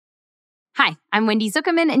Hi, I'm Wendy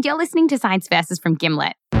Zuckerman, and you're listening to Science Versus from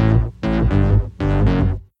Gimlet.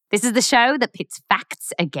 This is the show that pits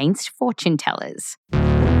facts against fortune tellers.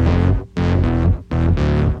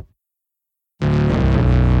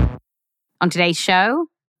 On today's show,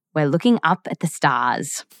 we're looking up at the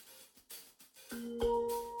stars.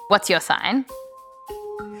 What's your sign?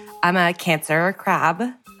 I'm a Cancer crab.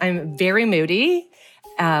 I'm very moody,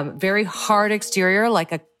 very hard exterior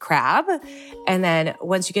like a crab. And then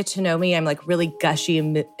once you get to know me, I'm like really gushy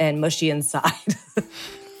and mushy inside.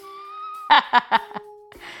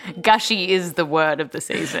 Gushy is the word of the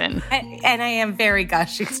season. And I am very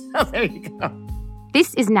gushy, so there you go.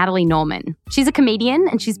 This is Natalie Norman. She's a comedian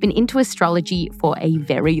and she's been into astrology for a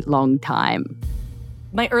very long time.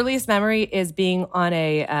 My earliest memory is being on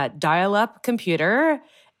a dial-up computer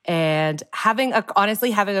and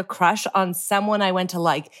honestly having a crush on someone I went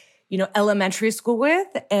to elementary school with.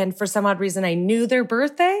 And for some odd reason, I knew their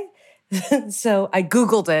birthday. So I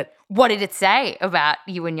Googled it. What did it say about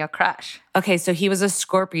you and your crush? Okay, so he was a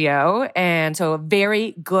Scorpio, and so a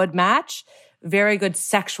very good match, very good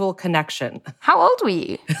sexual connection. How old were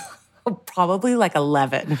you? Probably like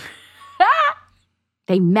 11.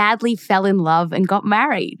 They madly fell in love and got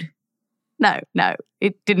married. No,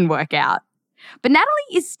 it didn't work out. But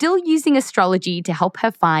Natalie is still using astrology to help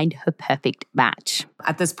her find her perfect match.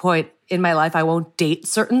 At this point in my life, I won't date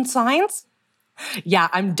certain signs. Yeah,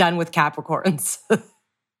 I'm done with Capricorns.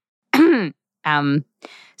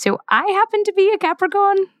 So I happen to be a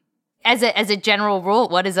Capricorn. As a general rule,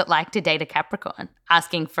 what is it like to date a Capricorn?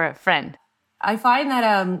 Asking for a friend. I find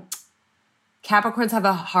that Capricorns have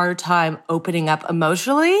a hard time opening up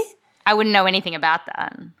emotionally. I wouldn't know anything about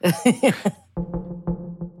that.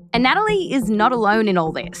 And Natalie is not alone in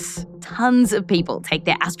all this. Tons of people take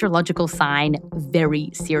their astrological sign very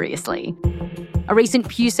seriously. A recent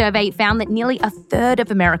Pew survey found that nearly a third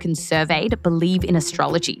of Americans surveyed believe in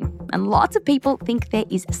astrology, and lots of people think there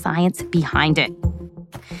is science behind it.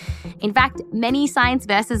 In fact, many Science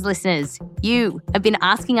Versus listeners, you have been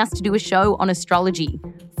asking us to do a show on astrology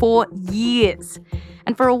for years.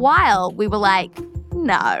 And for a while, we were like,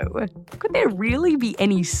 no, could there really be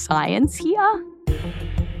any science here?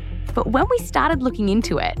 But when we started looking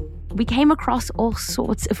into it, we came across all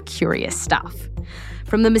sorts of curious stuff.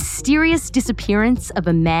 From the mysterious disappearance of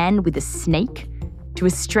a man with a snake to a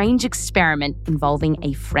strange experiment involving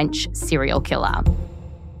a French serial killer.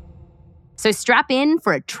 So strap in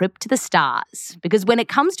for a trip to the stars, because when it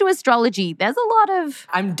comes to astrology, there's a lot of...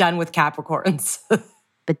 I'm done with Capricorns.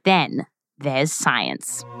 But then there's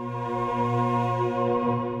science.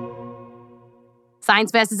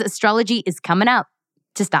 Science versus astrology is coming up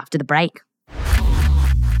just after the break.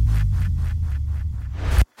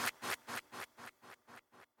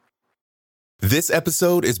 This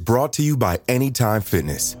episode is brought to you by Anytime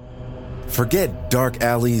Fitness. Forget dark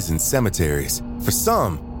alleys and cemeteries. For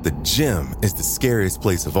some, the gym is the scariest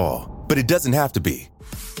place of all, but it doesn't have to be.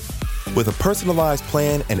 With a personalized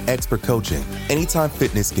plan and expert coaching, Anytime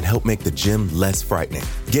Fitness can help make the gym less frightening.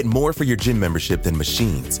 Get more for your gym membership than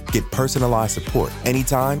machines. Get personalized support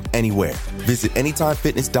anytime, anywhere. Visit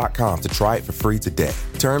AnytimeFitness.com to try it for free today.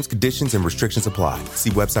 Terms, conditions, and restrictions apply. See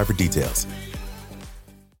website for details.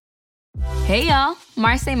 Hey y'all,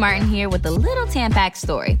 Marcy Martin here with a little Tampax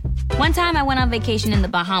story. One time I went on vacation in the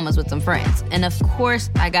Bahamas with some friends, and of course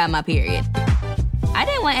I got my period. I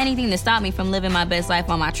didn't want anything to stop me from living my best life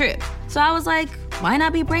on my trip, so I was like, why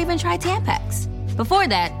not be brave and try Tampax? Before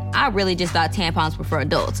that, I really just thought tampons were for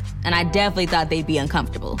adults, and I definitely thought they'd be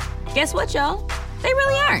uncomfortable. Guess what, y'all? They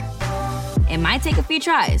really aren't. It might take a few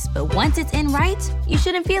tries, but once it's in right, you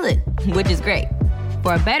shouldn't feel it, which is great.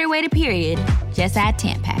 For a better way to period, just add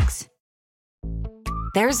Tampax.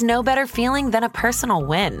 There's no better feeling than a personal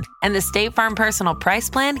win, and the State Farm Personal Price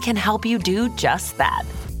Plan can help you do just that.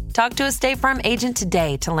 Talk to a State Farm agent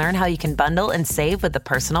today to learn how you can bundle and save with the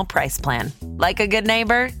Personal Price Plan. Like a good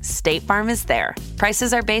neighbor, State Farm is there.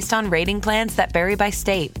 Prices are based on rating plans that vary by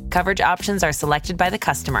state. Coverage options are selected by the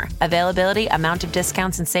customer. Availability, amount of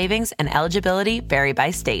discounts and savings, and eligibility vary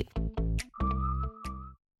by state.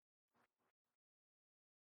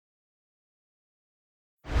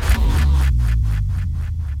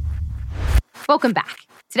 Welcome back.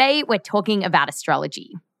 Today, we're talking about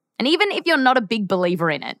astrology. And even if you're not a big believer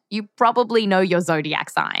in it, you probably know your zodiac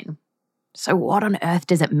sign. So what on earth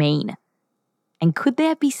does it mean? And could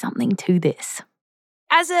there be something to this?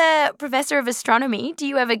 As a professor of astronomy, do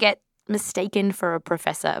you ever get mistaken for a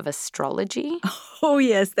professor of astrology? Oh,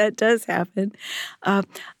 yes, that does happen.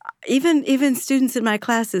 Even students in my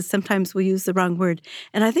classes sometimes will use the wrong word.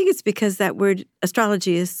 And I think it's because that word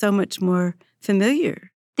astrology is so much more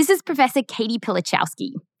familiar. This is Professor Katie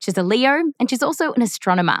Pilichowski. She's a Leo, and she's also an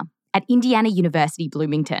astronomer at Indiana University,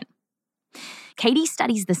 Bloomington. Katie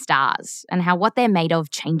studies the stars and how what they're made of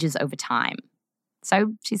changes over time.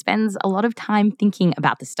 So she spends a lot of time thinking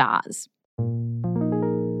about the stars.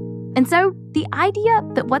 And so the idea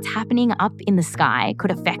that what's happening up in the sky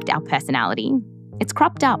could affect our personality, it's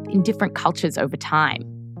cropped up in different cultures over time.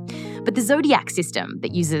 But the zodiac system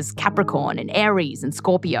that uses Capricorn and Aries and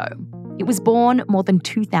Scorpio, it was born more than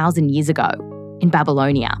 2,000 years ago in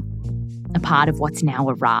Babylonia, a part of what's now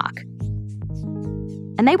Iraq.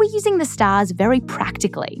 And they were using the stars very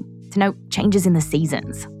practically to note changes in the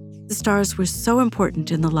seasons. The stars were so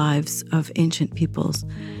important in the lives of ancient peoples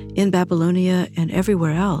in Babylonia and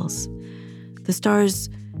everywhere else. The stars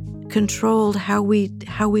controlled how we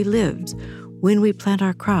lived, when we plant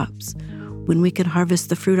our crops, when we can harvest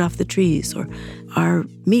the fruit off the trees, or our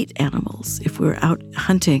meat animals if we're out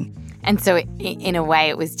hunting. And so in a way,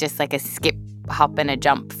 it was just like a skip, hop and a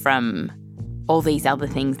jump from all these other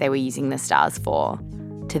things they were using the stars for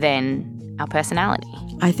to then our personality.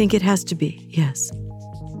 I think it has to be, yes.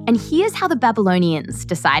 And here's how the Babylonians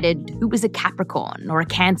decided who was a Capricorn or a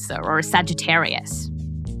Cancer or a Sagittarius.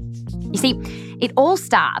 You see, it all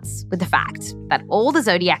starts with the fact that all the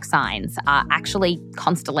zodiac signs are actually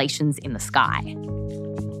constellations in the sky.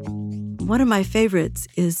 One of my favorites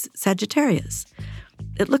is Sagittarius.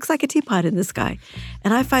 It looks like a teapot in the sky,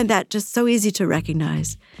 and I find that just so easy to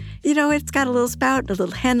recognize. You know, it's got a little spout, a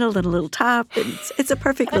little handle, and a little top, and it's a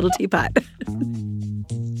perfect little teapot.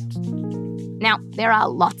 Now, there are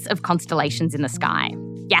lots of constellations in the sky.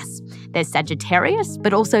 Yes, there's Sagittarius,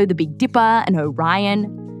 but also the Big Dipper and Orion.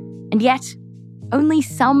 And yet, only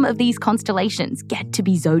some of these constellations get to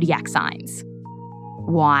be zodiac signs.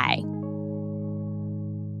 Why?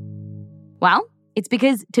 Well, it's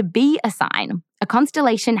because to be a sign, a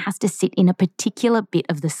constellation has to sit in a particular bit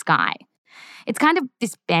of the sky. It's kind of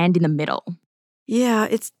this band in the middle. Yeah,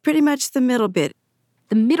 it's pretty much the middle bit.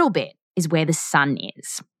 The middle bit is where the sun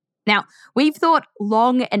is. Now, we've thought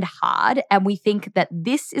long and hard, and we think that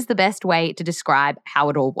this is the best way to describe how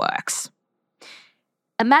it all works.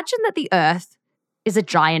 Imagine that the Earth is a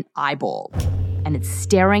giant eyeball, and it's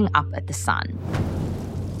staring up at the sun.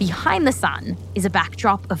 Behind the sun is a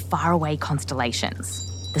backdrop of faraway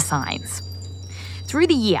constellations, the signs. Through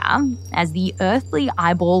the year, as the earthly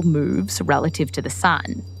eyeball moves relative to the sun,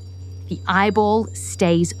 the eyeball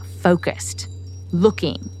stays focused,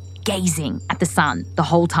 looking, gazing at the sun the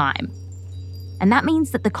whole time. And that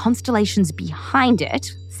means that the constellations behind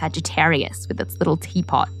it, Sagittarius with its little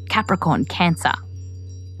teapot, Capricorn, Cancer,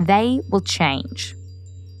 they will change.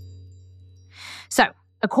 So,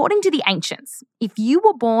 according to the ancients, if you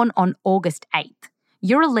were born on August 8th,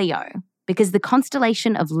 you're a Leo, because the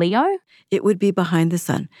constellation of Leo, it would be behind the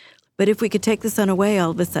sun. But if we could take the sun away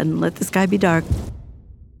all of a sudden, let the sky be dark,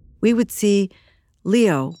 we would see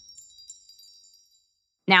Leo.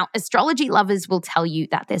 Now, astrology lovers will tell you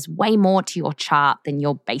that there's way more to your chart than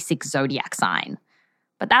your basic zodiac sign.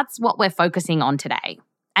 But that's what we're focusing on today.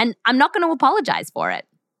 And I'm not going to apologize for it.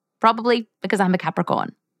 Probably because I'm a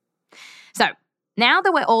Capricorn. So, now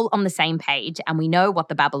that we're all on the same page and we know what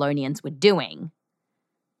the Babylonians were doing,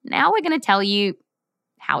 now we're going to tell you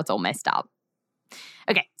how it's all messed up.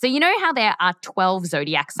 Okay, so you know how there are 12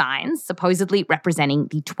 zodiac signs, supposedly representing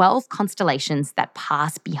the 12 constellations that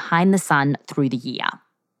pass behind the sun through the year?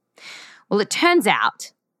 Well, it turns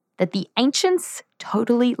out that the ancients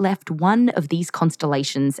totally left one of these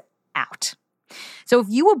constellations out. So if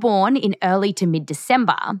you were born in early to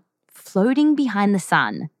mid-December, floating behind the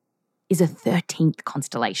sun is a 13th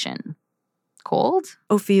constellation called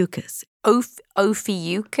Ophiuchus.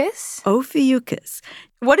 Ophiuchus? Ophiuchus.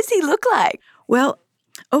 What does he look like? Well,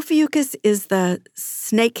 Ophiuchus is the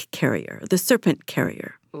snake carrier, the serpent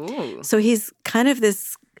carrier. Ooh. So he's kind of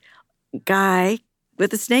this guy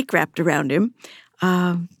with a snake wrapped around him.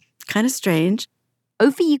 Kind of strange.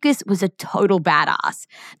 Ophiuchus was a total badass.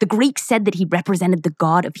 The Greeks said that he represented the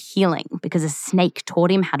god of healing because a snake taught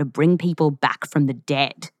him how to bring people back from the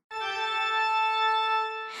dead.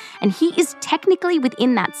 And he is technically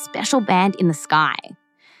within that special band in the sky.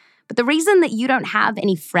 But the reason that you don't have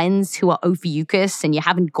any friends who are Ophiuchus and you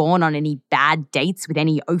haven't gone on any bad dates with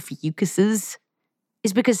any Ophiuchuses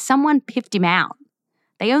is because someone piffed him out.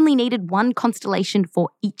 They only needed one constellation for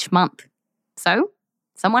each month. So,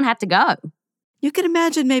 someone had to go. You can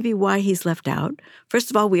imagine maybe why he's left out.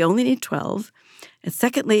 First of all, we only need 12. And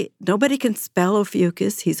secondly, nobody can spell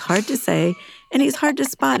Ophiuchus. He's hard to say, and he's hard to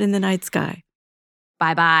spot in the night sky.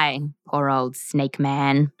 Bye-bye, poor old snake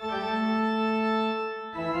man.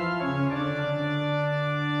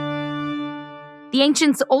 The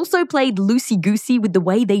ancients also played loosey-goosey with the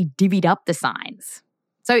way they divvied up the signs.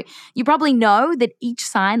 So you probably know that each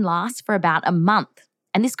sign lasts for about a month.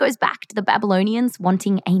 And this goes back to the Babylonians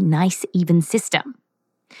wanting a nice, even system.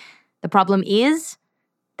 The problem is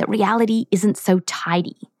that reality isn't so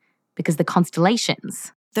tidy because the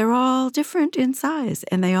constellations, they're all different in size,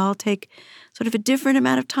 and they all take sort of a different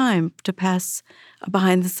amount of time to pass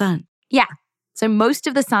behind the sun. Yeah. So most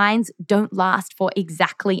of the signs don't last for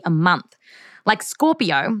exactly a month. Like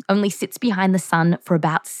Scorpio only sits behind the sun for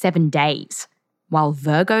about 7 days, while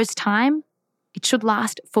Virgo's time, it should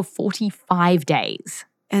last for 45 days.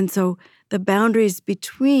 And so the boundaries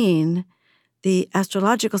between the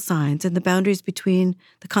astrological signs and the boundaries between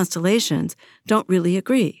the constellations don't really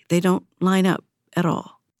agree. They don't line up at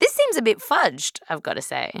all. This seems a bit fudged, I've got to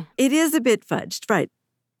say. It is a bit fudged, right?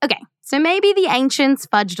 Okay, so maybe the ancients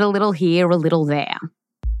fudged a little here, a little there.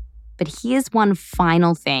 But here's one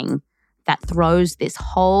final thing that throws this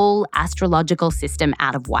whole astrological system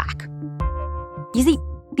out of whack. You see,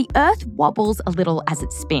 the Earth wobbles a little as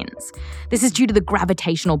it spins. This is due to the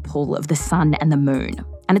gravitational pull of the sun and the moon,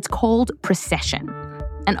 and it's called precession.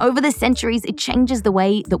 And over the centuries, it changes the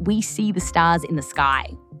way that we see the stars in the sky.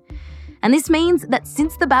 And this means that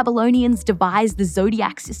since the Babylonians devised the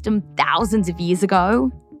zodiac system thousands of years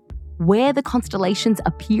ago, where the constellations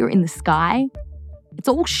appear in the sky, it's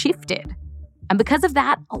all shifted. And because of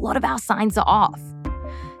that, a lot of our signs are off.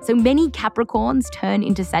 So many Capricorns turn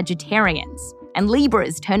into Sagittarians, and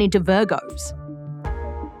Libras turn into Virgos.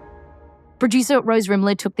 Producer Rose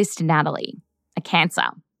Rimler took this to Natalie, a Cancer,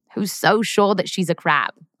 who's so sure that she's a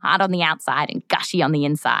crab, hard on the outside and gushy on the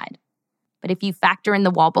inside. But if you factor in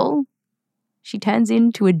the wobble, she turns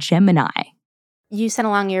into a Gemini. You sent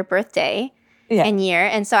along your birthday and year,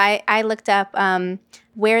 and so I looked up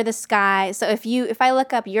where the sky. So if I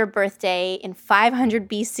look up your birthday in 500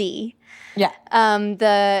 BC,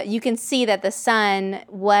 you can see that the sun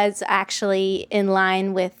was actually in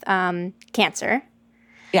line with Cancer.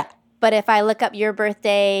 Yeah. But if I look up your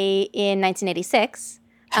birthday in 1986,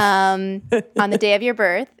 on the day of your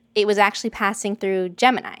birth, it was actually passing through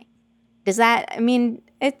Gemini. Does that? I mean,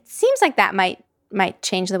 it seems like that might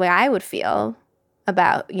change the way I would feel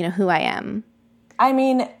about who I am. I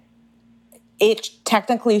mean, it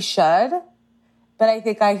technically should, but I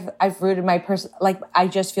think I've rooted my I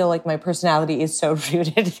just feel like my personality is so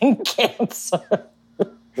rooted in Cancer.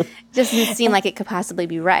 Doesn't seem like it could possibly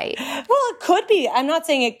be right. Well, it could be. I'm not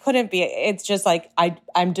saying it couldn't be. It's just like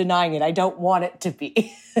I'm denying it. I don't want it to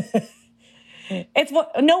be.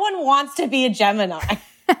 No one wants to be a Gemini.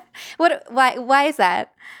 Why is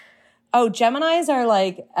that? Oh, Geminis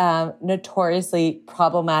are notoriously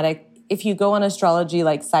problematic. If you go on astrology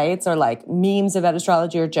sites or memes about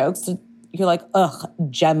astrology or jokes, you're like, ugh,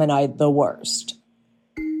 Gemini, the worst.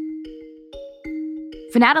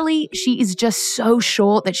 For Natalie, she is just so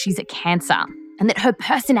sure that she's a Cancer and that her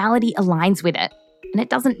personality aligns with it. And it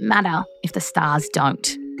doesn't matter if the stars don't.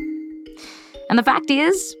 And the fact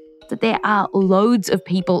is that there are loads of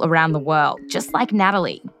people around the world, just like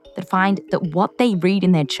Natalie, that find that what they read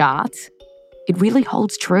in their charts, it really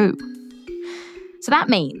holds true. So that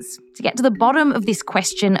means, to get to the bottom of this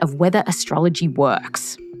question of whether astrology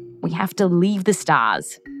works, we have to leave the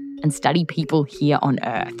stars and study people here on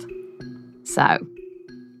Earth. So,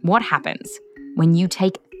 what happens when you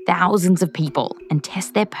take thousands of people and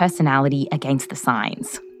test their personality against the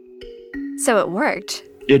signs? So it worked.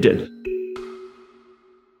 It did.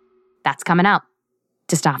 That's coming up,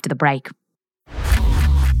 just after the break.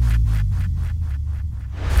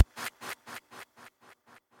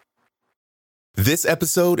 This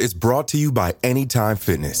episode is brought to you by Anytime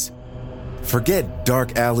Fitness. Forget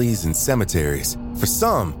dark alleys and cemeteries. For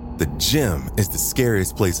some, the gym is the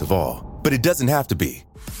scariest place of all. But it doesn't have to be.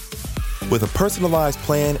 With a personalized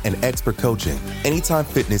plan and expert coaching, Anytime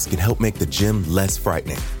Fitness can help make the gym less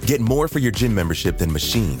frightening. Get more for your gym membership than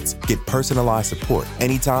machines. Get personalized support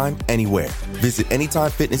anytime, anywhere. Visit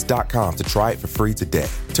AnytimeFitness.com to try it for free today.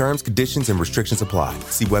 Terms, conditions, and restrictions apply.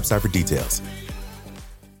 See website for details.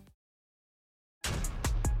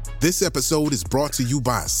 This episode is brought to you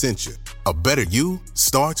by Essentia. A better you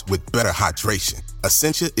starts with better hydration.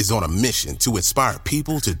 Essentia is on a mission to inspire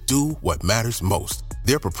people to do what matters most.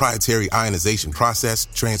 Their proprietary ionization process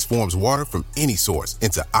transforms water from any source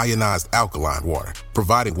into ionized alkaline water,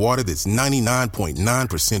 providing water that's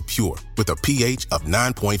 99.9% pure with a pH of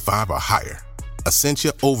 9.5 or higher. Essentia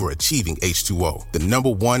overachieving H2O, the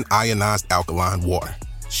 #1 ionized alkaline water.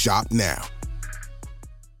 Shop now.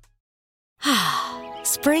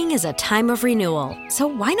 Spring is a time of renewal, so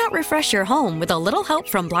why not refresh your home with a little help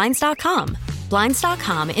from Blinds.com?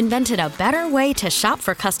 Blinds.com invented a better way to shop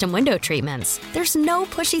for custom window treatments. There's no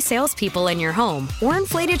pushy salespeople in your home or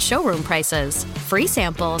inflated showroom prices. Free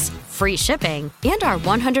samples, free shipping, and our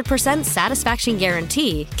 100% satisfaction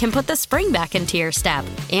guarantee can put the spring back into your step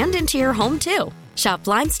and into your home, too. Shop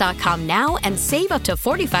Blinds.com now and save up to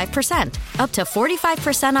 45%. Up to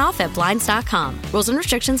 45% off at Blinds.com. Rules and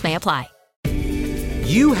restrictions may apply.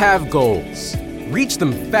 You have goals. Reach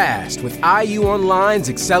them fast with IU Online's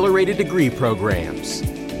accelerated degree programs.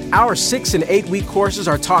 Our 6 and 8 week courses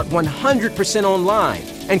are taught 100% online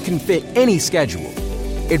and can fit any schedule.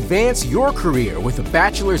 Advance your career with a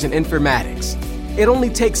bachelor's in informatics. It only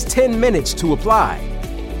takes 10 minutes to apply.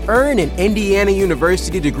 Earn an Indiana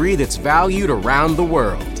University degree that's valued around the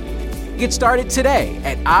world. Get started today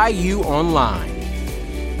at IU Online.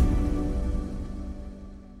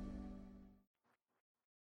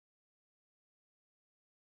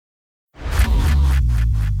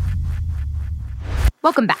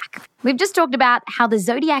 Welcome back. We've just talked about how the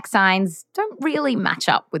zodiac signs don't really match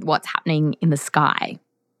up with what's happening in the sky.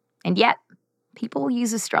 And yet, people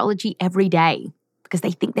use astrology every day because they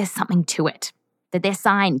think there's something to it, that their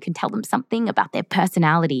sign can tell them something about their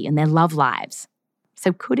personality and their love lives.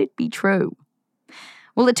 So could it be true?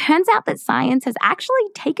 Well, it turns out that science has actually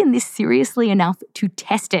taken this seriously enough to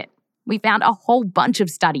test it. We found a whole bunch of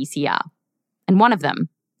studies here. And one of them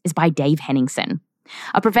is by Dave Henningsen,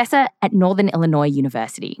 a professor at Northern Illinois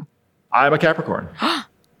University. I'm a Capricorn.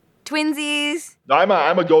 Twinsies. I'm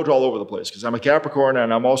a goat all over the place because I'm a Capricorn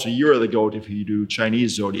and I'm also year of the goat if you do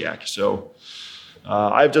Chinese zodiac. So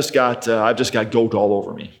I've just got goat all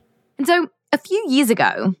over me. And so a few years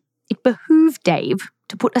ago, it behooved Dave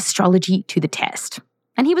to put astrology to the test.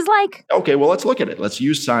 And he was like, okay, well, let's look at it. Let's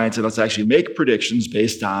use science and let's actually make predictions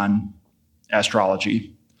based on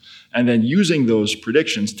astrology. And then using those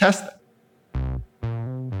predictions, test them.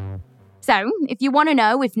 So, if you want to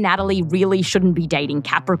know if Natalie really shouldn't be dating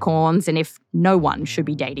Capricorns and if no one should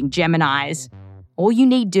be dating Geminis, all you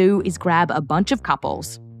need do is grab a bunch of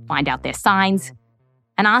couples, find out their signs,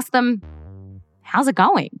 and ask them, how's it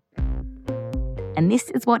going? And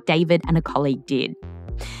this is what David and a colleague did.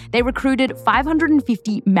 They recruited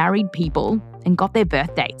 550 married people and got their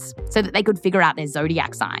birth dates so that they could figure out their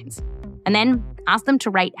zodiac signs. And then asked them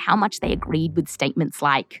to rate how much they agreed with statements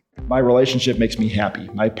like, my relationship makes me happy.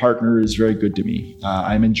 My partner is very good to me.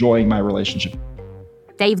 I'm enjoying my relationship.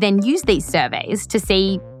 Dave then used these surveys to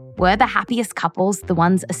see, were the happiest couples the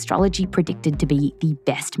ones astrology predicted to be the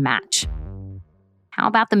best match? How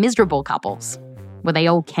about the miserable couples? Were they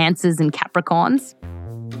all Cancers and Capricorns?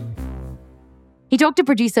 He talked to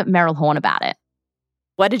producer Meryl Horn about it.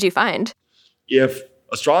 What did you find? If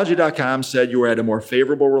Astrology.com said you were at a more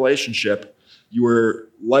favorable relationship, you were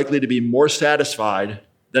likely to be more satisfied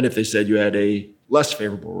than if they said you had a less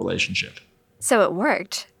favorable relationship. So it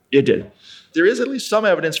worked. It did. There is at least some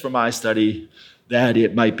evidence from my study that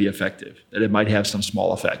it might be effective, that it might have some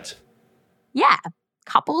small effect. Yeah,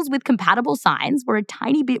 couples with compatible signs were a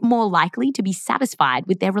tiny bit more likely to be satisfied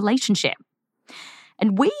with their relationship.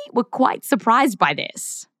 And we were quite surprised by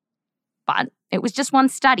this. But it was just one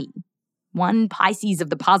study, one Pisces of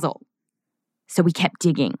the puzzle. So we kept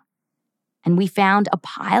digging. And we found a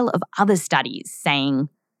pile of other studies saying,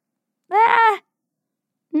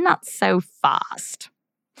 not so fast.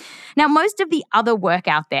 Now, most of the other work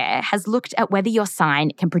out there has looked at whether your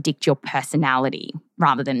sign can predict your personality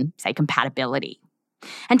rather than, say, compatibility.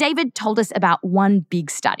 And David told us about one big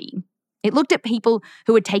study. It looked at people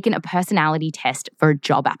who had taken a personality test for a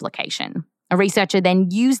job application. A researcher then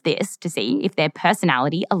used this to see if their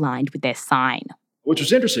personality aligned with their sign. Which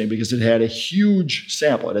was interesting because it had a huge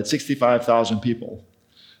sample. It had 65,000 people.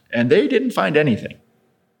 And they didn't find anything.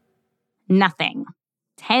 Nothing.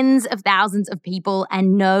 Tens of thousands of people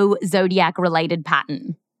and no zodiac-related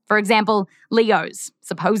pattern. For example, Leos,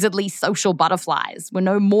 supposedly social butterflies, were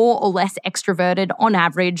no more or less extroverted on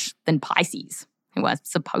average than Pisces, who are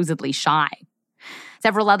supposedly shy.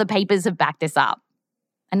 Several other papers have backed this up.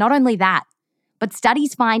 And not only that, but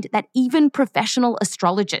studies find that even professional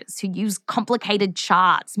astrologers who use complicated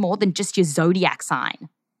charts more than just your zodiac sign,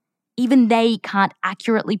 even they can't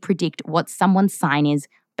accurately predict what someone's sign is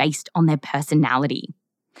based on their personality.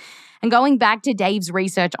 And going back to Dave's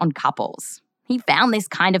research on couples, he found this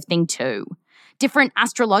kind of thing too. Different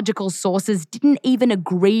astrological sources didn't even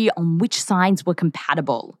agree on which signs were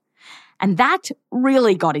compatible. And that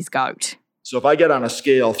really got his goat. So if I get on a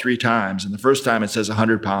scale 3 times, and the first time it says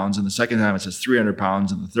 100 pounds, and the second time it says 300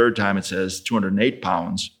 pounds, and the third time it says 208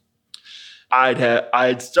 pounds,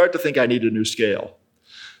 I'd start to think I need a new scale.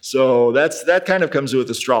 So that kind of comes with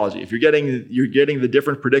astrology. If you're getting the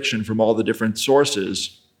different prediction from all the different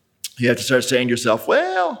sources, you have to start saying to yourself,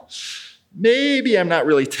 well, maybe I'm not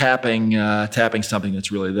really tapping something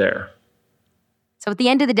that's really there. So at the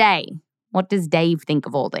end of the day, what does Dave think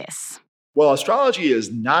of all this? Well, astrology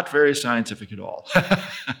is not very scientific at all.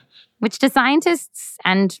 Which to scientists,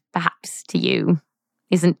 and perhaps to you,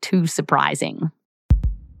 isn't too surprising.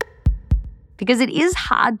 Because it is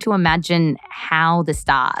hard to imagine how the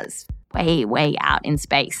stars, way, way out in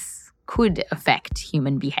space, could affect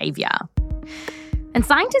human behavior. And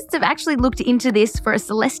scientists have actually looked into this for a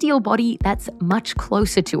celestial body that's much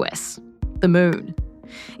closer to us, the moon.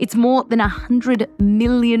 It's more than 100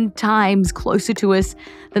 million times closer to us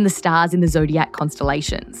than the stars in the zodiac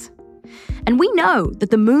constellations. And we know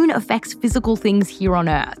that the moon affects physical things here on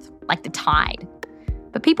Earth, like the tide.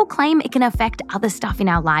 But people claim it can affect other stuff in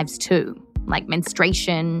our lives too, like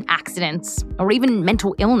menstruation, accidents, or even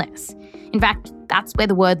mental illness. In fact, that's where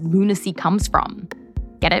the word lunacy comes from.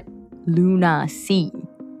 Get it? Lunacy.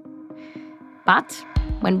 But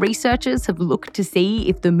when researchers have looked to see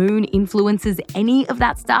if the moon influences any of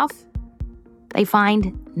that stuff, they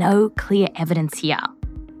find no clear evidence here.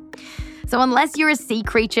 So unless you're a sea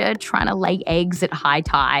creature trying to lay eggs at high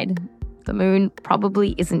tide, the moon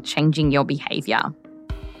probably isn't changing your behaviour.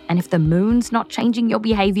 And if the moon's not changing your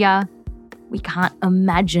behaviour, we can't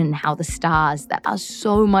imagine how the stars that are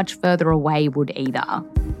so much further away would either.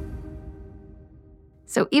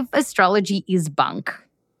 So if astrology is bunk,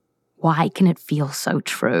 why can it feel so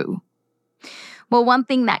true? Well, one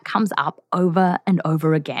thing that comes up over and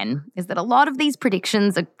over again is that a lot of these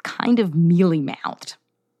predictions are kind of mealy-mouthed.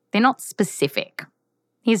 They're not specific.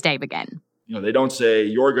 Here's Dave again. They don't say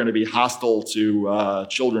you're going to be hostile to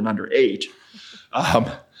children under 8.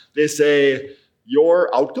 They say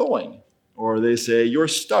you're outgoing, or they say you're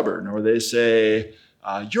stubborn, or they say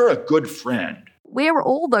you're a good friend. We're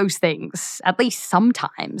all those things, at least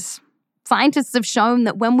sometimes. Scientists have shown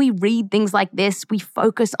that when we read things like this, we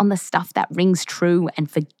focus on the stuff that rings true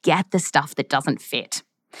and forget the stuff that doesn't fit.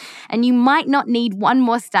 And you might not need one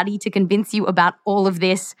more study to convince you about all of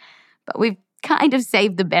this, but we've kind of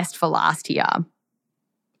saved the best for last here.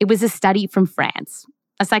 It was a study from France.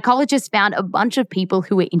 A psychologist found a bunch of people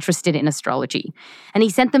who were interested in astrology, and he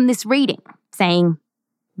sent them this reading saying,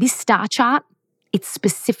 "This star chart, it's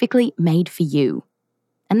specifically made for you."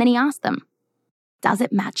 And then he asked them, "Does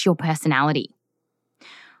it match your personality?"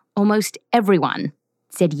 Almost everyone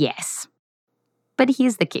said yes. But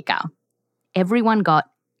here's the kicker. Everyone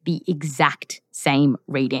got the exact same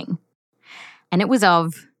reading. And it was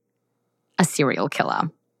of a serial killer.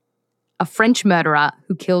 A French murderer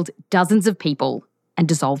who killed dozens of people and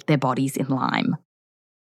dissolved their bodies in lime.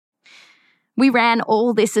 We ran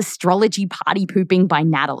all this astrology party pooping by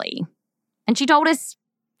Natalie. And she told us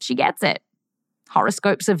she gets it.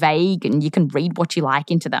 Horoscopes are vague and you can read what you like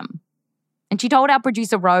into them. And she told our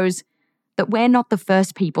producer Rose that we're not the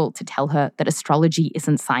first people to tell her that astrology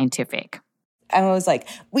isn't scientific. I was like,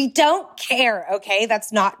 we don't care, okay?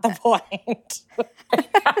 That's not the point.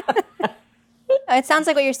 It sounds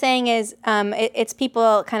like what you're saying is it's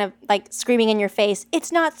people kind of like screaming in your face, it's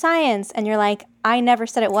not science. And you're like, I never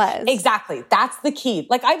said it was. Exactly. That's the key.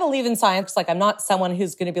 Like, I believe in science. Like, I'm not someone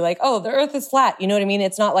who's going to be like, oh, the earth is flat. You know what I mean?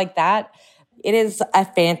 It's not like that. It is a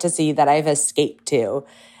fantasy that I've escaped to.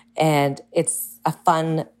 And it's a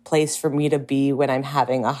fun place for me to be when I'm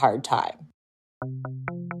having a hard time.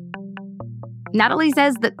 Natalie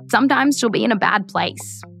says that sometimes she'll be in a bad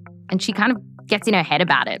place and she kind of gets in her head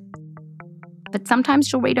about it. But sometimes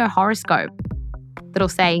she'll read her horoscope that'll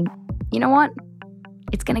say, you know what?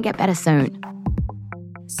 It's going to get better soon.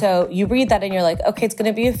 So you read that and you're like, okay, it's going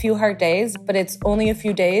to be a few hard days, but it's only a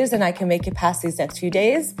few days and I can make it past these next few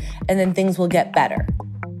days and then things will get better.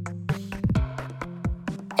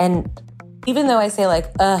 And even though I say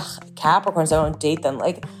like, Capricorns, I don't date them.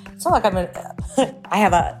 Like, it's not like I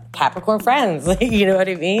have a Capricorn friends. You know what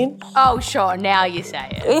I mean? Oh, sure. Now you say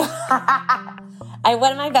it.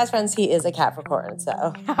 One of my best friends, he is a Capricorn,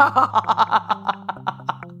 so.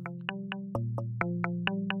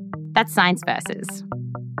 That's Science Versus.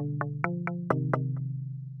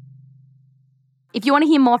 If you want to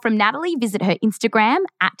hear more from Natalie, visit her Instagram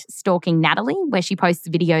 @StalkingNatalie, where she posts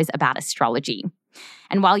videos about astrology.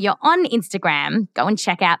 And while you're on Instagram, go and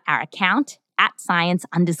check out our account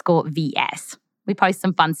 @science_VS. We post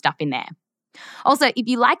some fun stuff in there. Also, if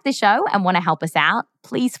you like the show and want to help us out,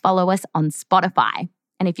 please follow us on Spotify.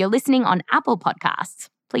 And if you're listening on Apple Podcasts,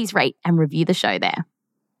 please rate and review the show there.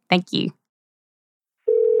 Thank you.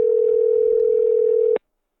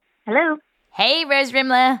 Hello. Hey, Rose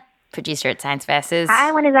Rimler, producer at Science Versus.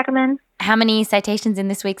 Hi, Wendy Zuckerman. How many citations in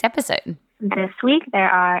this week's episode? This week, there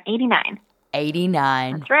are 89.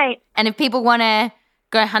 89. That's right. And if people want to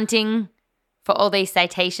go hunting for all these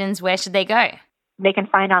citations, where should they go? They can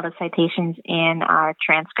find all the citations in our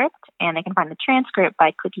transcript, and they can find the transcript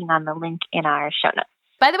by clicking on the link in our show notes.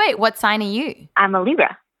 By the way, what sign are you? I'm a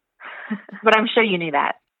Libra, but I'm sure you knew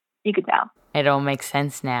that. You could tell. It all makes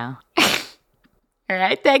sense now. All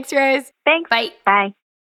right. Thanks, Rose. Thanks. Bye. Bye.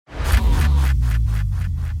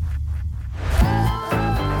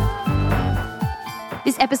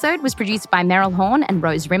 This episode was produced by Meryl Horn and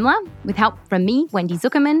Rose Rimler, with help from me, Wendy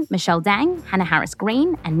Zuckerman, Michelle Dang, Hannah Harris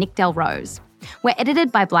Green, and Nick Del Rose. We're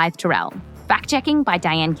edited by Blythe Terrell. Fact-checking by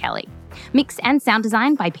Diane Kelly. Mix and sound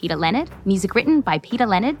design by Peter Leonard. Music written by Peter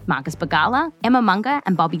Leonard, Marcus Bagala, Emma Munger,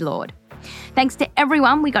 and Bobby Lord. Thanks to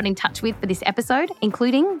everyone we got in touch with for this episode,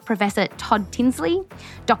 including Professor Todd Tinsley,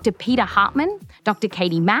 Dr. Peter Hartman, Dr.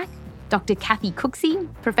 Katie Mack, Dr. Kathy Cooksey,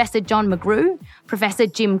 Professor John McGrew, Professor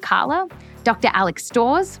Jim Carla, Dr. Alex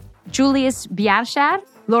Storrs, Julius Biarshad,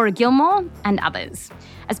 Laura Gilmore, and others.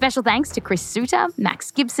 A special thanks to Chris Suter,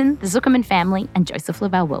 Max Gibson, the Zuckerman family, and Joseph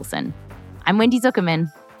Lavelle Wilson. I'm Wendy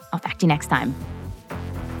Zuckerman. I'll fact you next time.